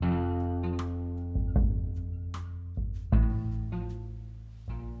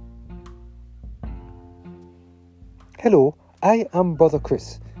Hello, I am Brother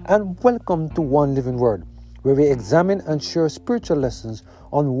Chris, and welcome to One Living Word, where we examine and share spiritual lessons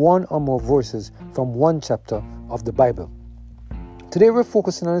on one or more verses from one chapter of the Bible. Today we're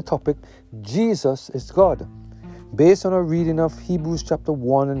focusing on the topic, Jesus is God, based on a reading of Hebrews chapter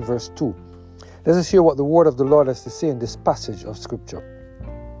 1 and verse 2. Let us hear what the word of the Lord has to say in this passage of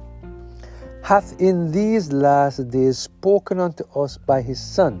Scripture. Hath in these last days spoken unto us by his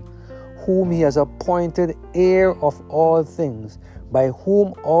Son, whom he has appointed heir of all things, by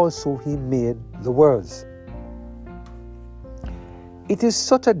whom also he made the worlds. It is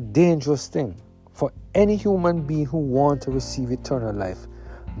such a dangerous thing for any human being who wants to receive eternal life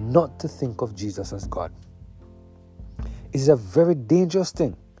not to think of Jesus as God. It is a very dangerous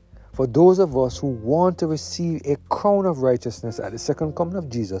thing for those of us who want to receive a crown of righteousness at the second coming of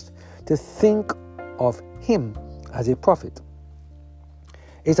Jesus to think of him as a prophet.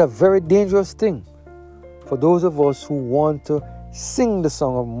 It's a very dangerous thing for those of us who want to sing the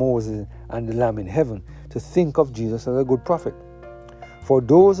song of Moses and the Lamb in heaven to think of Jesus as a good prophet. For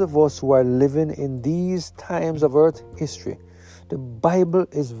those of us who are living in these times of earth history, the Bible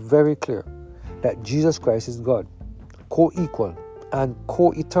is very clear that Jesus Christ is God, co-equal and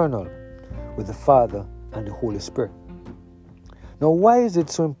co-eternal with the Father and the Holy Spirit. Now, why is it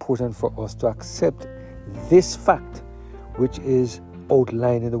so important for us to accept this fact, which is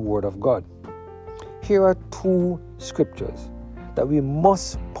outlined in the Word of God? Here are two scriptures that we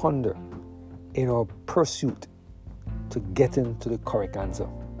must ponder in our pursuit to get into the correct answer.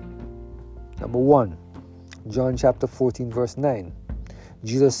 Number 1, John chapter 14 verse 9.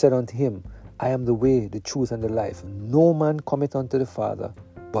 Jesus said unto him, I am the way, the truth, and the life. No man cometh unto the Father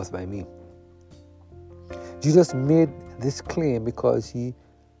but by me. Jesus made this claim because he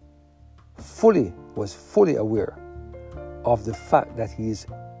was fully aware of the fact that his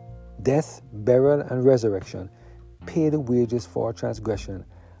death, burial, and resurrection paid the wages for our transgression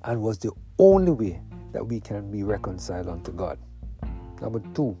and was the only way that we can be reconciled unto God. Number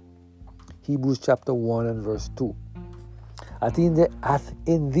 2, Hebrews chapter 1 and verse 2. Hath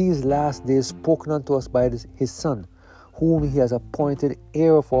in these last days spoken unto us by his Son, whom he has appointed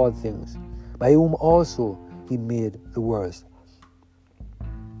heir of all things, by whom also he made the worlds.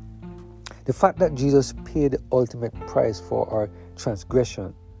 The fact that Jesus paid the ultimate price for our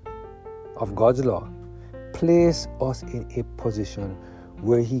transgression of God's law places us in a position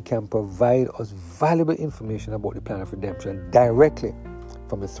where he can provide us valuable information about the plan of redemption directly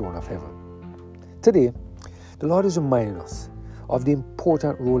from the throne of heaven. Today, the Lord is reminding us of the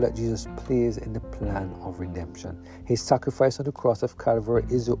important role that Jesus plays in the plan of redemption. His sacrifice on the cross of Calvary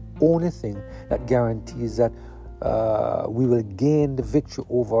is the only thing that guarantees that we will gain the victory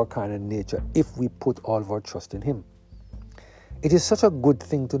over our carnal nature if we put all of our trust in him. It is such a good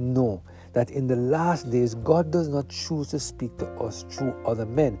thing to know that in the last days, God does not choose to speak to us through other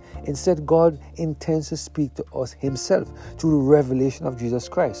men. Instead, God intends to speak to us himself through the revelation of Jesus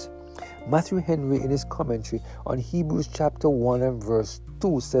Christ. Matthew Henry, in his commentary on Hebrews chapter 1 and verse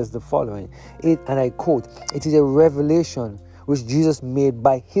 2, says the following, and I quote, it is a revelation which Jesus made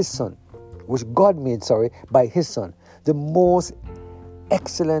by his Son, which God made, by his Son, the most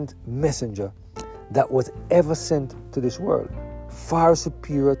excellent messenger that was ever sent to this world, far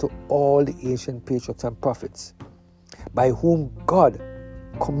superior to all the ancient patriarchs and prophets, by whom God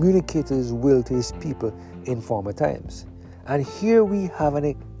communicated his will to his people in former times. And here we have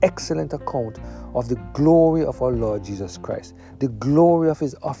an excellent account of the glory of our Lord Jesus Christ, the glory of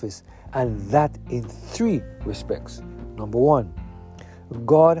his office, and that in 3 respects. Number 1,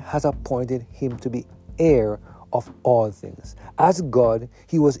 God has appointed him to be heir of all things. As God,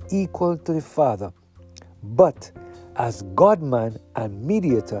 he was equal to the Father, but as God-man and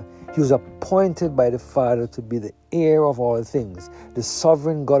mediator, he was appointed by the Father to be the heir of all things, the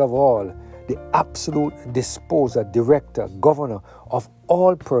sovereign God of all, the absolute disposer, director, governor of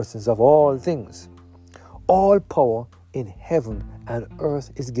all persons, of all things. All power in heaven and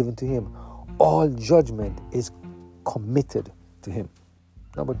earth is given to him. All judgment is committed to him.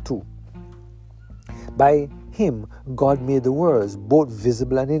 Number 2, by him God made the worlds, both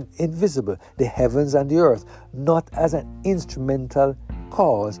visible and invisible, the heavens and the earth, not as an instrumental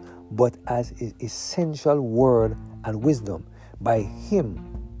cause, but as his essential word and wisdom. By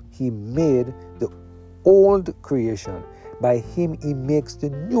him he made the old creation. By him he makes the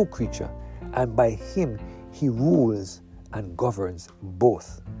new creature. And by him he rules and governs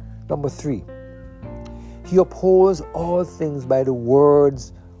both. Number 3, he upholds all things by the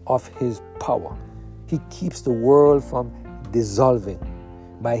words of his power. He keeps the world from dissolving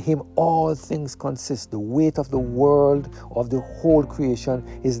By him all things consist. The weight of the world, of the whole creation,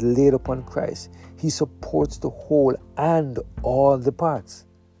 is laid upon Christ. He supports the whole and all the parts.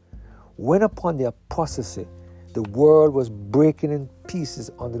 When upon the apostasy, the world was breaking in pieces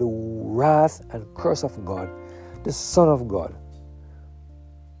under the wrath and curse of God, the Son of God,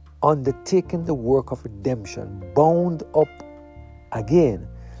 undertaking the work of redemption, bound up again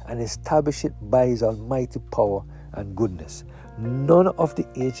and established it by his almighty power and goodness. None of the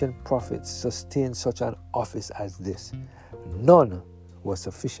ancient prophets sustained such an office as this. None was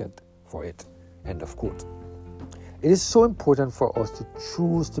sufficient for it. End of quote. It is so important for us to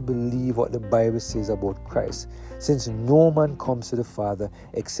choose to believe what the Bible says about Christ, since no man comes to the Father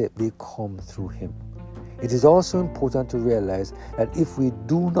except they come through him. It is also important to realize that if we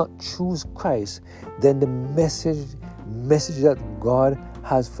do not choose Christ, then the message that God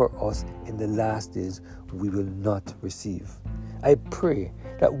has for us in the last days we will not receive. I pray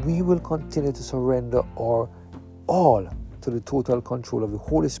that we will continue to surrender our all to the total control of the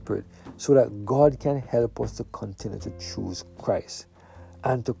Holy Spirit, so that God can help us to continue to choose Christ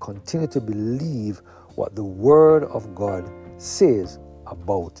and to continue to believe what the Word of God says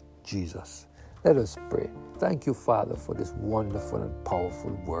about Jesus. Let us pray. Thank you, Father, for this wonderful and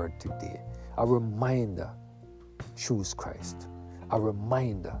powerful word today. A reminder, choose Christ. A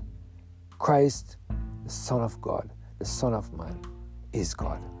reminder, Christ, the Son of God, the Son of Man, is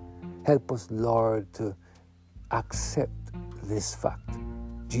God. Help us, Lord, to accept this fact.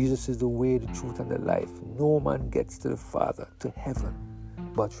 Jesus is the way, the truth, and the life. No man gets to the Father, to heaven,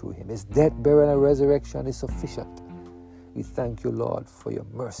 but through him. His death, burial, and resurrection is sufficient. We thank you, Lord, for your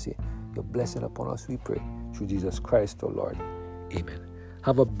mercy, your blessing upon us, we pray. Through Jesus Christ, our Lord. Amen.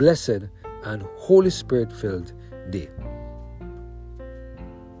 Have a blessed and Holy Spirit-filled day.